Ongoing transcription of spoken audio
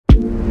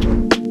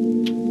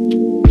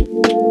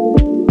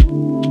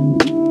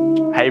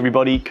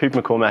everybody,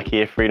 Cooper McCormack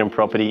here, Freedom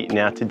Property.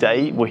 Now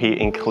today we're here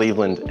in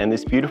Cleveland and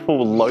this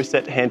beautiful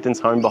low-set Hamptons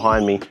home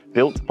behind me,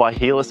 built by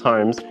Hearless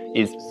Homes,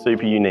 is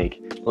super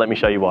unique. Let me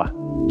show you why.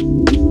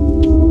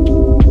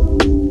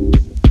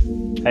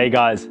 Hey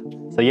guys,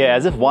 so yeah,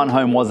 as if one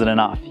home wasn't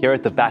enough, here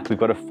at the back we've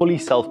got a fully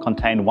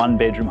self-contained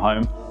one-bedroom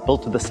home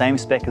built to the same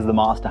spec as the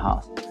master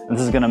house. And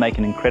this is going to make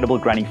an incredible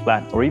granny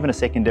flat or even a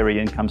secondary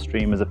income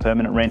stream as a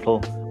permanent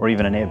rental or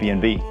even an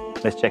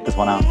Airbnb. Let's check this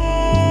one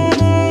out.